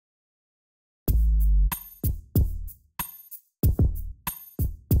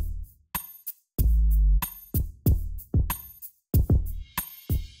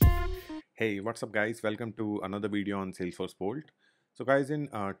Hey, what's up guys? Welcome to another video on Salesforce Bolt. So guys, in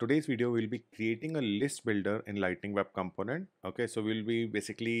today's video, we'll be creating a list builder in Lightning Web Component. Okay, so we'll be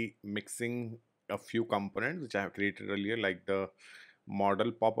basically mixing a few components which I have created earlier, like the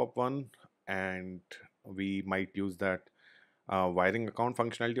model pop-up one, and we might use that wiring account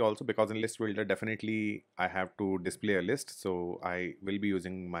functionality also, because in list builder, definitely I have to display a list. So I will be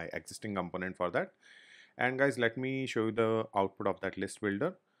using my existing component for that. And guys, let me show you the output of that list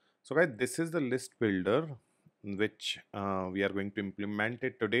builder. So guys, this is the list builder which we are going to implement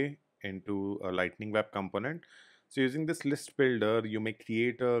it today into a Lightning Web component. So using this list builder, you may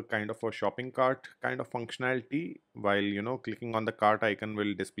create a kind of a shopping cart kind of functionality, while clicking on the cart icon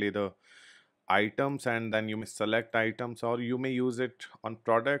will display the items, and then you may select items, or you may use it on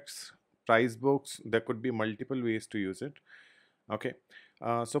products, price books. There could be multiple ways to use it. Okay,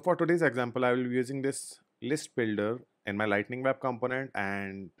 so for today's example, I will be using this list builder in my Lightning Web component,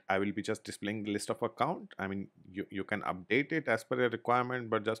 and I will be just displaying the list of account. I mean, you can update it as per your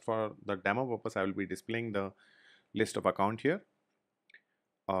requirement, but just for the demo purpose, I will be displaying the list of account here.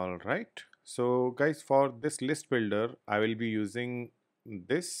 All right. So guys, for this list builder, I will be using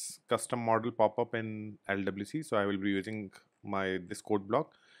this custom model pop-up in LWC. So I will be using this code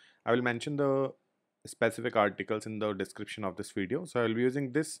block. I will mention the specific articles in the description of this video. So I will be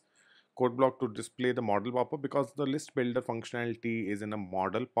using this code block to display the model pop-up, because the list builder functionality is in a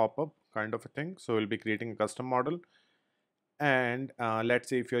model pop-up kind of a thing. So we'll be creating a custom model, and let's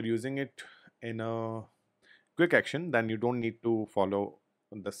say if you're using it in a quick action, then you don't need to follow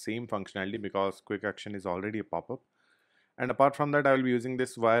the same functionality, because quick action is already a pop-up. And apart from that, I will be using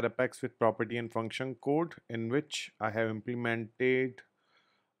this wire apex with property and function code, in which I have implemented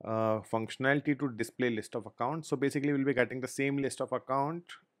functionality to display list of accounts. So basically we'll be getting the same list of account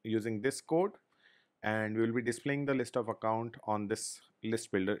using this code, and we will be displaying the list of account on this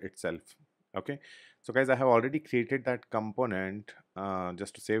list builder itself. Okay, so guys, I have already created that component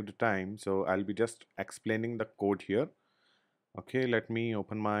just to save the time, so I'll be just explaining the code here. Okay, let me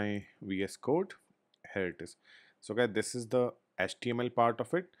open my VS Code. Here it is. So guys, this is the HTML part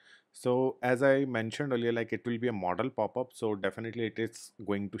of it. So as I mentioned earlier, like, it will be a model pop-up, so definitely it is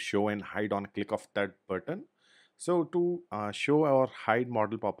going to show and hide on click of that button. So to show or hide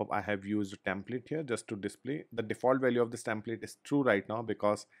model pop-up, I have used a template here just to display. The default value of this template is true right now,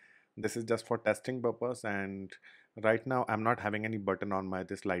 because this is just for testing purpose, and right now I'm not having any button on my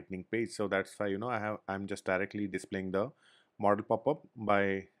this lightning page. So that's why I'm just directly displaying the model pop-up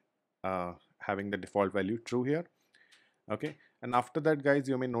by having the default value true here. Okay, and after that, guys,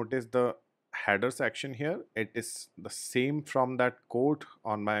 you may notice the header section here. It is the same from that code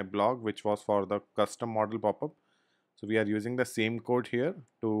on my blog, which was for the custom model pop-up. So we are using the same code here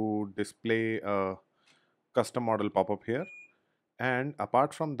to display a custom model pop-up here. And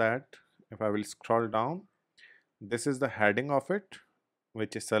apart from that, if I will scroll down, this is the heading of it,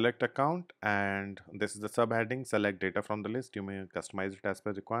 which is select account, and this is the subheading, select data from the list. You may customize it as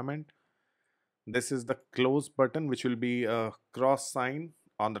per requirement. This is the close button, which will be a cross sign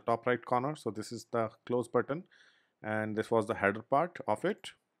on the top right corner. So this is the close button, and this was the header part of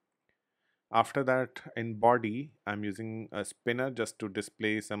it. After that, in body, I'm using a spinner just to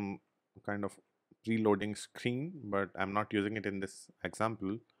display some kind of preloading screen, but I'm not using it in this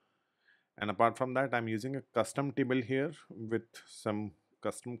example. And apart from that, I'm using a custom table here with some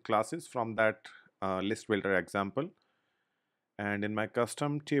custom classes from that list builder example. And in my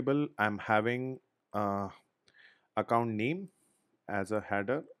custom table, I'm having account name as a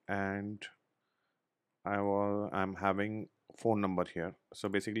header, and I'm having phone number here. So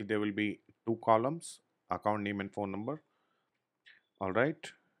basically there will be two columns, account name and phone number. All right,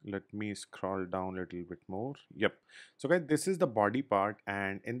 let me scroll down a little bit more. Yep. So guys, this is the body part,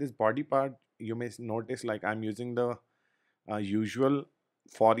 and in this body part, you may notice, like, I'm using the usual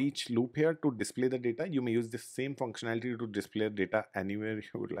for each loop here to display the data. You may use the same functionality to display data anywhere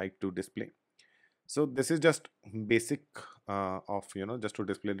you would like to display. So this is just basic of just to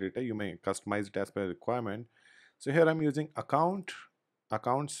display data. You may customize it as per requirement. So here I'm using accounts,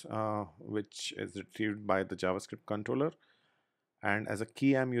 which is retrieved by the JavaScript controller, and as a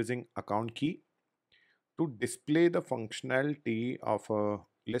key I'm using account key to display the functionality of a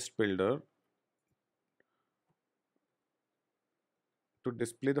list builder. To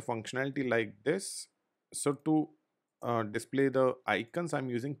display the functionality like this, so to display the icons, I'm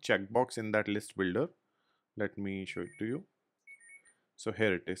using checkbox in that list builder. Let me show it to you. So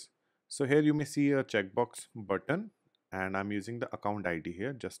here it is. So here you may see a checkbox button, and I'm using the account ID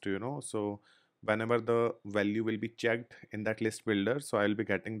here just to so whenever the value will be checked in that list builder, so I'll be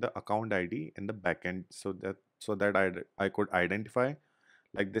getting the account ID in the backend, so that I could identify,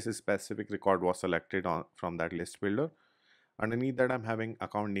 like this is specific record was selected on from that list builder. Underneath that I'm having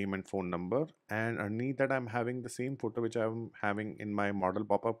account name and phone number, and underneath that I'm having the same footer which I'm having in my model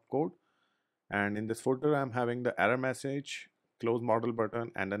pop-up code. And in this footer I'm having the error message, close model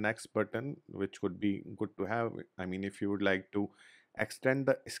button, and the next button, which would be good to have. I mean, if you would like to extend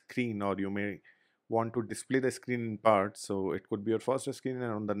the screen, or you may want to display the screen in parts, so it could be your first screen,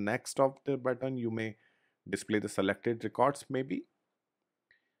 and on the next of the button you may display the selected records maybe.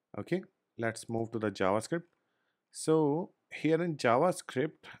 Okay, let's move to the JavaScript. So here in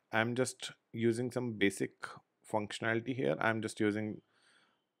JavaScript, I'm just using some basic functionality here. I'm just using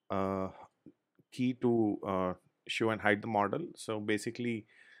uh, key to show and hide the model. So basically,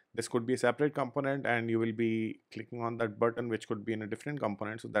 this could be a separate component, and you will be clicking on that button, which could be in a different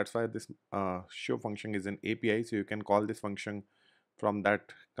component. So that's why this show function is an API. So you can call this function from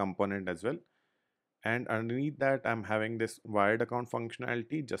that component as well. And underneath that, I'm having this wired account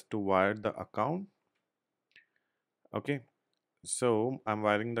functionality just to wire the account. Okay, so I'm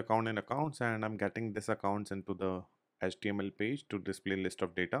wiring the account in accounts, and I'm getting this accounts into the HTML page to display list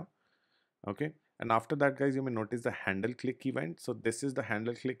of data. Okay, and after that, guys, you may notice the handle click event. So this is the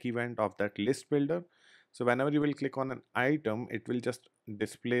handle click event of that list builder. So whenever you will click on an item, it will just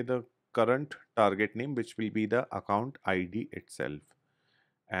display the current target name, which will be the account ID itself.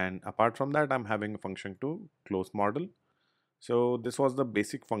 And apart from that, I'm having a function to close model. So this was the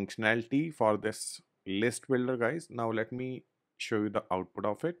basic functionality for this list builder, guys. Now let me show you the output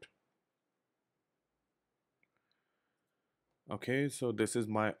of it. Okay, so this is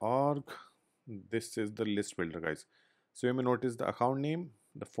my org. This is the list builder, guys. So you may notice the account name,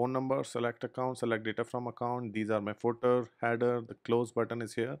 the phone number, select account, select data from account. These are my footer, header, the close button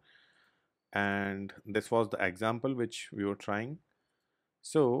is here. And this was the example which we were trying.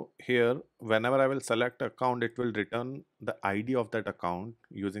 So here, whenever I will select account, it will return the ID of that account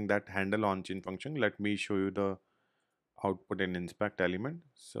using that handle on chain function. Let me show you the output in inspect element.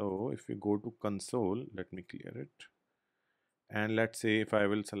 So if you go to console, let me clear it. And let's say if I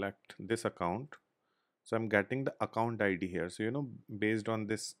will select this account, so I'm getting the account ID here. So, based on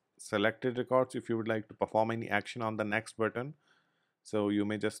this selected records, if you would like to perform any action on the next button, so you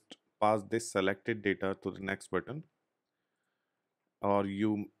may just pass this selected data to the next button, or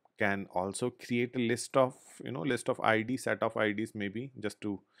you can also create a list of list of ID, set of IDs maybe, just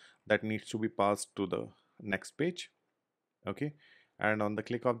to that needs to be passed to the next page. Okay, and on the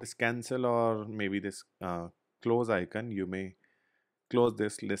click of this cancel or maybe this close icon, you may close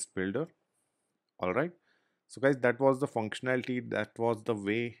this list builder. All right, so guys, that was the functionality, that was the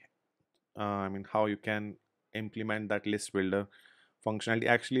way I mean how you can implement that list builder functionality.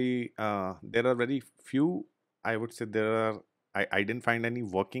 Actually, there are very few, I would say there are, I didn't find any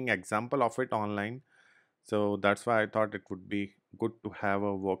working example of it online. So that's why I thought it would be good to have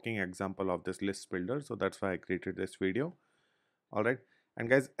a working example of this list builder. So that's why I created this video. All right. And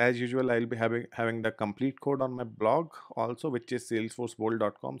guys, as usual, I'll be having the complete code on my blog also, which is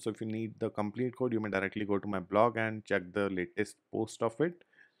salesforcebolt.com. So if you need the complete code, you may directly go to my blog and check the latest post of it.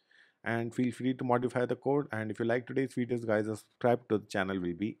 And feel free to modify the code. And if you like today's videos, guys, subscribe to the channel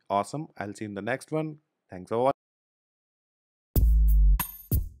will be awesome. I'll see you in the next one. Thanks for watching.